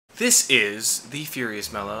This is the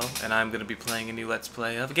Furious Mellow, and I'm going to be playing a new Let's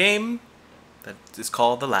Play of a game that is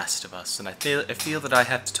called The Last of Us. And I feel that I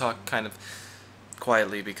have to talk kind of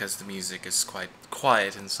quietly because the music is quite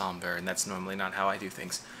quiet and somber, and that's normally not how I do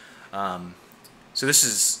things. So this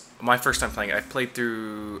is my first time playing it. I've played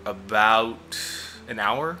through about an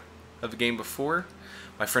hour of the game before.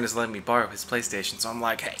 My friend is letting me borrow his PlayStation, so I'm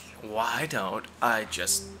like, hey, why don't I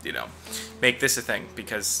just, make this a thing?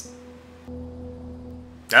 Because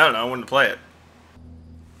I don't know, I wanted to play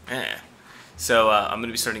it. So I'm going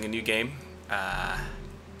to be starting a new game. Let's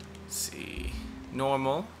see,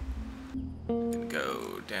 normal. Gonna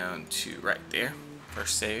go down to right there,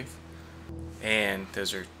 first save, and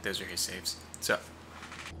those are his saves. So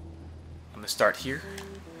I'm gonna start here.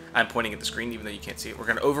 I'm pointing at the screen even though you can't see it. We're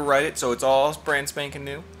gonna overwrite it so it's all brand spanking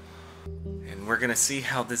new, and we're gonna see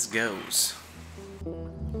how this goes.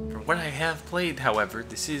 From what I have played, however,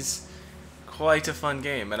 this is quite a fun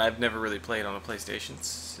game, and I've never really played on a PlayStation,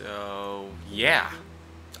 so yeah.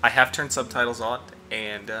 I have turned subtitles on,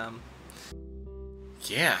 and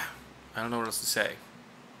yeah, I don't know what else to say.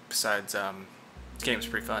 Besides, this game's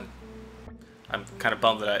pretty fun. I'm kind of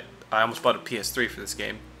bummed that I almost bought a PS3 for this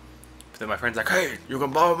game, but then my friend's like, hey, you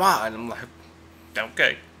can borrow mine, and I'm like,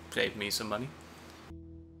 okay, save me some money.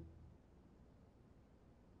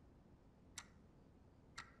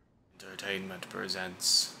 Entertainment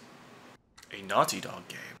presents a Naughty Dog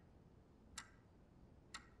game.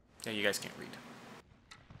 Yeah, you guys can't read.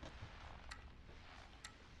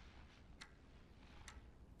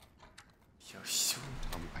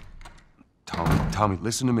 Tommy,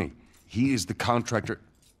 listen to me. He is the contractor.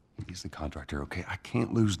 He's the contractor, okay? I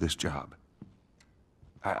can't lose this job.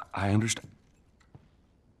 I understand.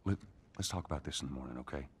 Let's talk about this in the morning,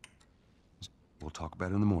 okay? We'll talk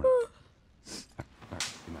about it in the morning. All right,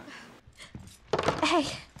 good night. Hey.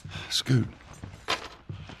 Scoot.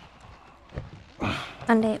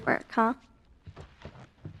 Monday at work, huh?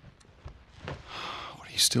 What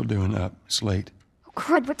are you still doing up? It's late. Oh,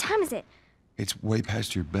 crud, what time is it? It's way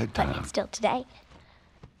past your bedtime. But it's still today.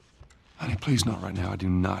 Honey, please not right now. I do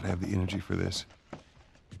not have the energy for this.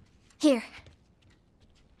 Here.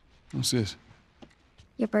 What's this?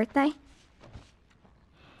 Your birthday?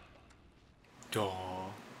 Aww.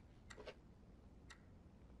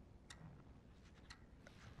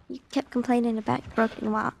 You kept complaining about your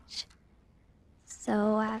broken watch.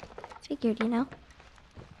 So I figured, You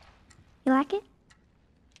like it?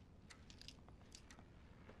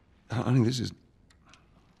 Honey, it's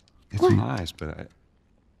What? nice, but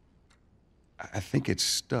I think it's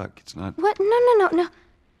stuck. It's not. What? No.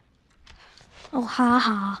 Oh, ha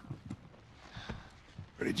ha.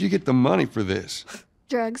 Where did you get the money for this?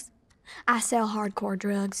 Drugs. I sell hardcore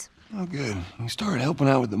drugs. Oh, good. You started helping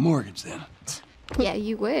out with the mortgage then. Yeah,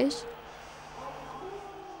 you wish.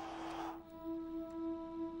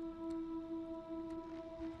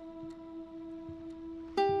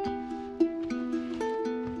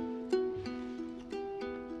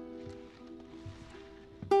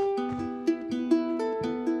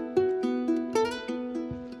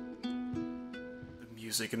 The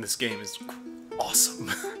music in this game is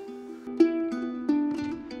awesome.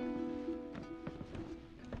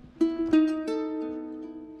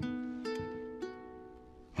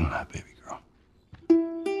 Good night, baby girl.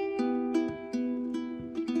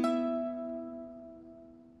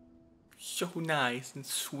 So nice and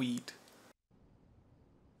sweet.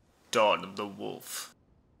 Dawn of the Wolf.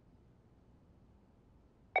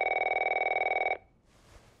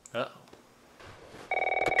 Uh-oh.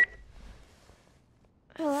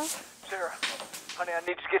 Hello? Sarah, honey, I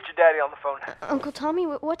need to get your daddy on the phone. Uncle Tommy,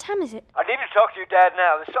 what time is it? I need to talk to your dad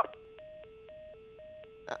now. There's something.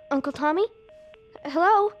 Uncle Tommy?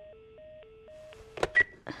 Hello?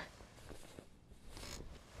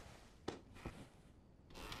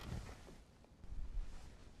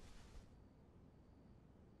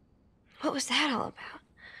 What was that all about?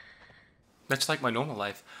 That's like my normal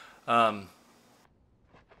life. Go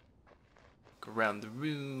around the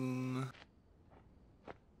room.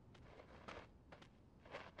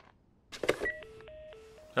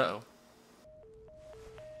 Uh-oh.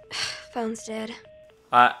 Phone's dead.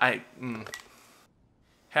 I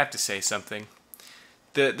have to say something.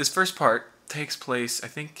 This first part takes place, I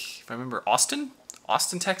think, if I remember, Austin,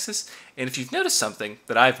 Texas. And if you've noticed something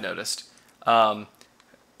that I've noticed,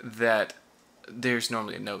 that there's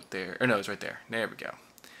normally a note there, or no, it's right there. There we go.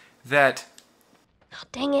 That Oh,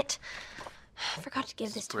 dang it. I forgot to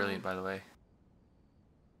give this to brilliant, him. by the way.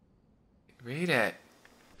 Read it.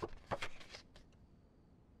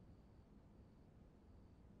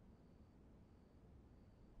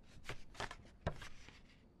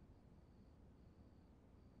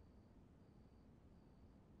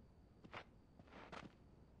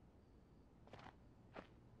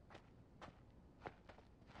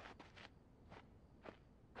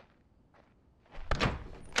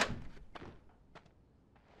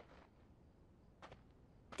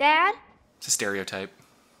 Dad? It's a stereotype.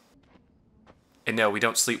 And no, we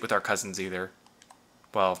don't sleep with our cousins either.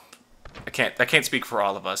 Well, I can't speak for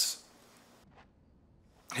all of us.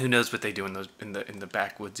 Who knows what they do in those in the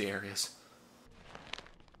backwoods areas.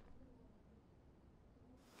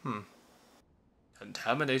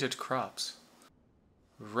 Contaminated crops.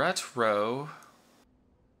 Retro.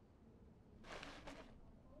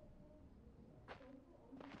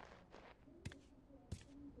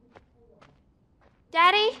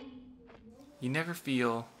 Daddy? You never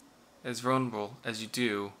feel as vulnerable as you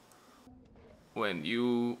do when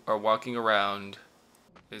you are walking around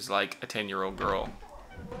as like a 10-year-old girl.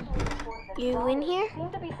 You in here? Seem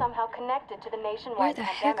to be somehow connected to the nationwide Where the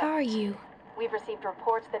heck pandemic. are you? We've received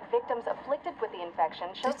reports that victims afflicted with the infection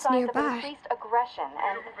show That's signs nearby. of increased aggression,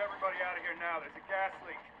 and Move everybody out of here now. There's a gas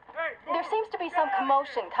leak. Hey, move! there seems to be some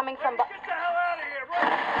commotion coming from. Get the hell out of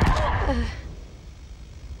here, bro!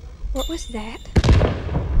 What was that?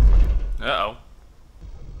 Uh-oh.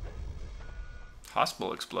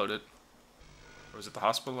 Hospital exploded. Or was it the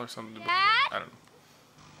hospital or something? Dad? I don't know.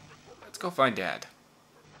 Let's go find Dad.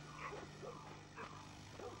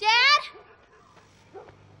 Dad?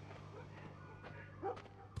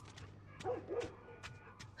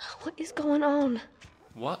 What is going on?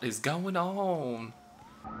 What is going on?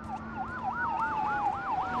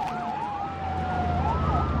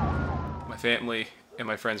 My family and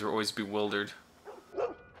my friends were always bewildered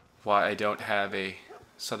why I don't have a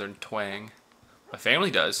southern twang. My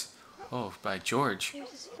family does. Oh, by George. There's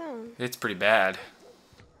his phone. It's pretty bad.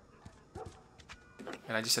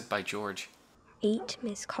 And I just said by George. 8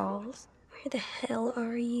 missed calls. Where the hell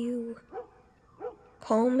are you?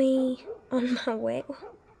 Call me on my way.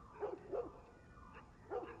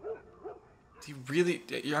 Do you really,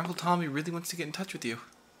 your Uncle Tommy really wants to get in touch with you?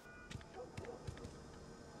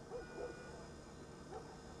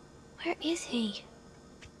 Where is he?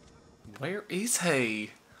 Where is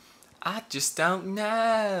he? I just don't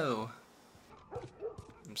know.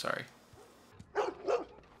 I'm sorry.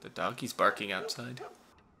 The doggy's barking outside.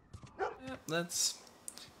 Yep, let's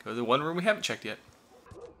go to the one room we haven't checked yet.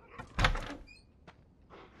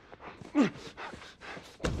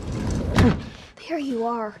 There you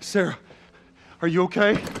are. Sarah, are you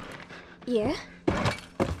okay? Yeah?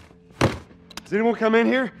 Does anyone come in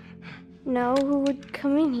here? No, who would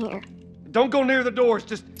come in here? Don't go near the doors.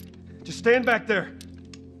 Just stand back there.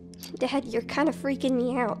 Dad, you're kind of freaking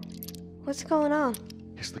me out. What's going on?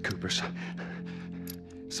 It's the Coopers.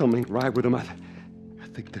 Something ain't right with them. I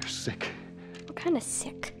think they're sick. What kind of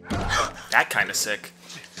sick? That kind of sick.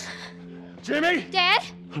 Jimmy! Dad?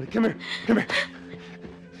 Honey, come here. Come here.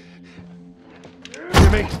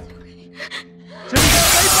 Jimmy! Jimmy,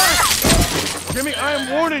 stay back! Jimmy, I am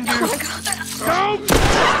warning you. Go!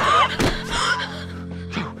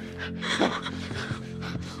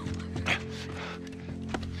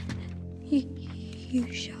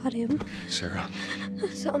 You shot him. Sarah, I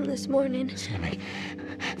saw him this morning. listen to me.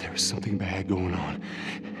 There is something bad going on.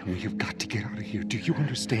 We have got to get out of here. Do you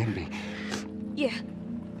understand me? Yeah.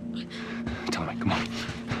 Tommy, come on.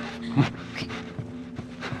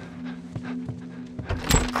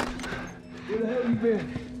 Where the hell you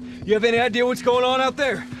been? You have any idea what's going on out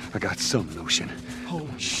there? I got some notion.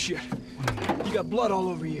 Holy shit. You got blood all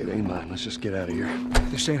over It you. ain't mine. Let's just get out of here.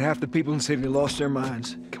 They're saying half the people in the city lost their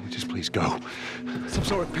minds. Can we just please go? Some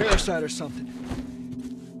sort of parasite or something.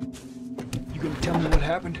 You gonna tell me what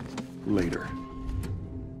happened? Later.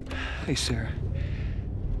 Hey, Sarah.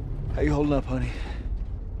 How you holding up, honey?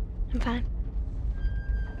 I'm fine.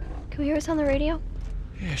 Can we hear us on the radio?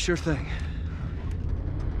 Yeah, sure thing.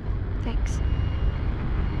 Thanks.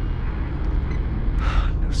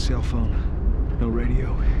 No cell phone. No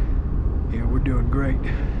radio. Yeah, we're doing great.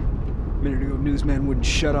 A minute ago, newsman wouldn't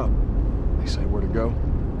shut up. They say where to go?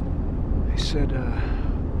 They said,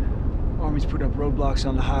 Army's put up roadblocks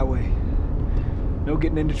on the highway. No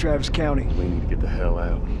getting into Travis County. We need to get the hell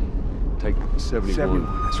out. Take 71.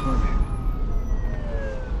 71, that's where I'm headed.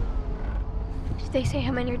 Did they say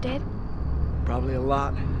how many are dead? Probably a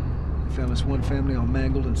lot. They found this one family all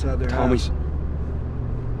mangled inside their Tommy. house.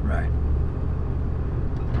 Right.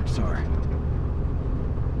 I'm sorry.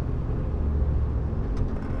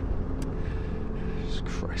 Jesus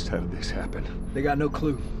Christ, how did this happen? They got no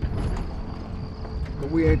clue.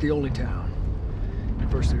 But we ain't the only town. At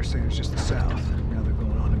first they were saying it's just the South. Now they're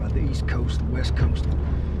going on about the East Coast, the West Coast.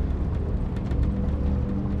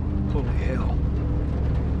 Holy hell.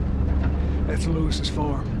 That's Lewis's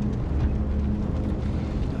farm.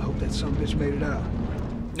 I hope that sumbitch made it out.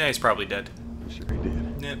 Yeah, he's probably dead. Sure he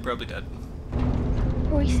did. Yeah, probably dead.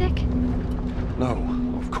 Were we sick?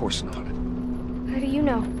 No, of course not. How do you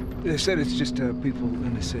know? They said it's just people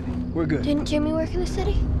in the city. We're good. Didn't Jimmy work in the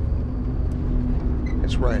city?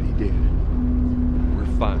 That's right, he did. We're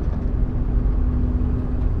fine.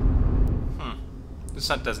 This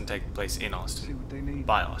hunt doesn't take place in See Austin. what they need.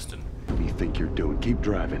 By Austin. What do you think you're doing? Keep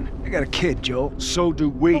driving. I got a kid, Joel. So do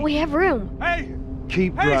we. But we have room. Hey!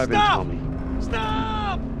 Keep Hey, driving, stop! Tommy.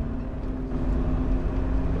 Stop!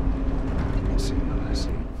 I see what I see.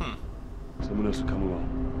 Someone else will come along.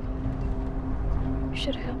 You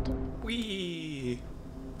should have helped him. Wee.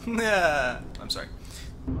 I'm sorry.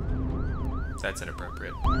 That's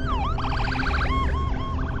inappropriate.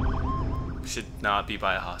 Should not be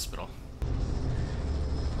by a hospital.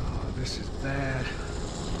 Oh, this is bad.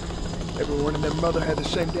 Everyone and their mother had the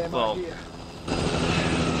same damn Well, idea.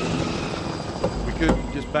 We could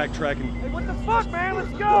just backtrack and... Hey, what the fuck, man? Let's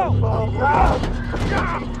go!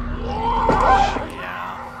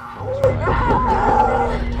 Yeah.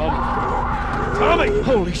 Tommy!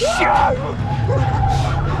 Holy shit!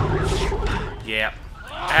 Yeah.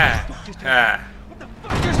 What the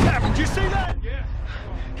fuck just happened? Did you see that? Yeah.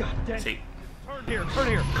 God damn. See, Turn here, turn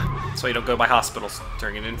here. that's why you don't go by hospitals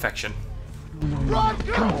during an infection. Come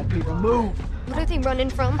on, people, move. What are they running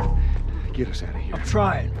from? Get us out of here. I'm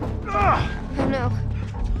trying. Oh no.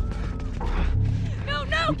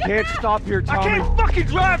 We can't stop here, I Tommy. can't fucking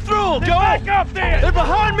drive through them, Joe! Back up there! They're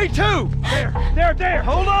behind me, too! There!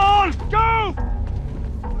 Hold on! Go!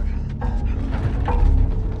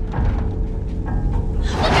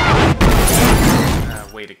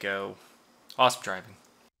 Way to go. Awesome driving.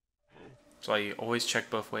 That's why you always check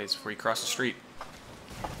both ways before you cross the street.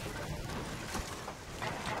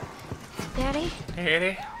 Daddy?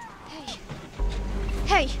 Hey.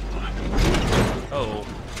 Hey! Oh.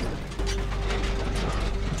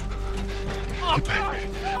 Get back.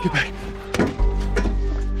 Get back.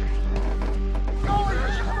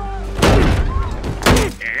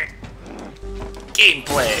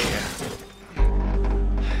 Gameplay.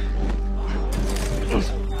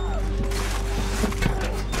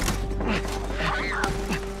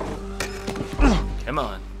 Come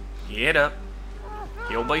on. Get up.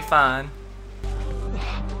 You'll be fine.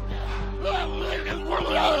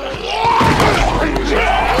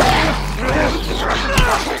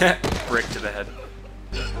 Brick to the head.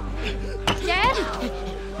 Dad?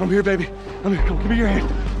 I'm here, baby. I'm here. Come, give me your hand.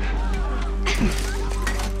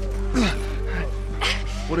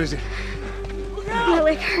 What is it? My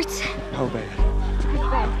leg hurts. How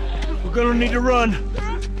bad? We're gonna need to run.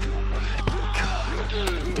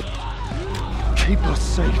 Keep us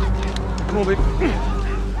safe. Come on, baby.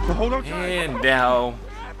 Now hold on. And now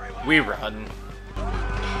we run.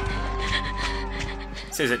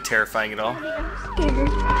 This isn't terrifying at all. Scared.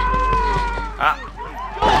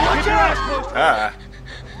 Get your ass close.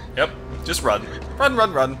 Yep. Just run. Run.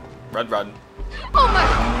 Run. Oh my!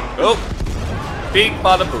 Oh. Big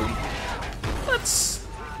bada boom.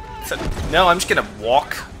 No, I'm just gonna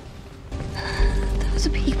walk. Those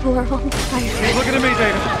people are on fire. Looking at me,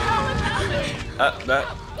 David. That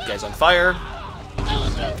guy's on fire.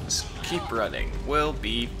 Just keep running. We'll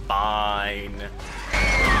be fine.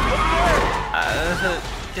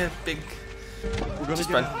 Yeah, big. We're gonna Just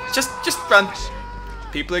get run. out. Just run.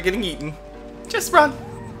 People are getting eaten. Just run.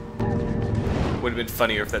 Would have been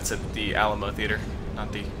funnier if that said the Alamo Theater,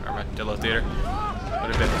 not the Armadillo Theater.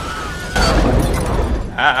 Would have been.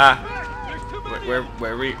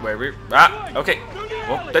 Where we? Okay.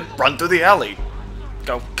 Well, then run through the alley.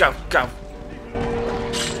 Go.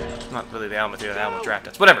 Not really the Alamo Theater, the Alamo Draft.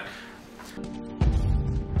 That's whatever.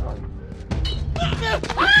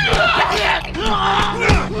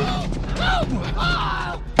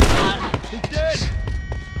 He's dead.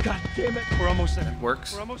 God damn it. We're almost there.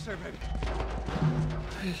 Works. We're almost there, baby.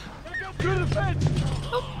 Through the fence.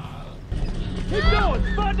 Keep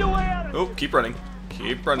going. Find a way out of Oh, keep running.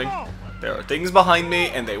 Keep running. There are things behind me,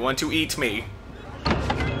 and they want to eat me.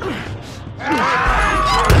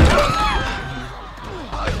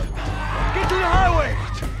 Get to the highway!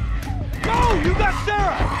 Go! You got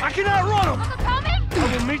Sarah! I can outrun him!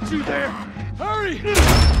 I will meet you there! Hurry!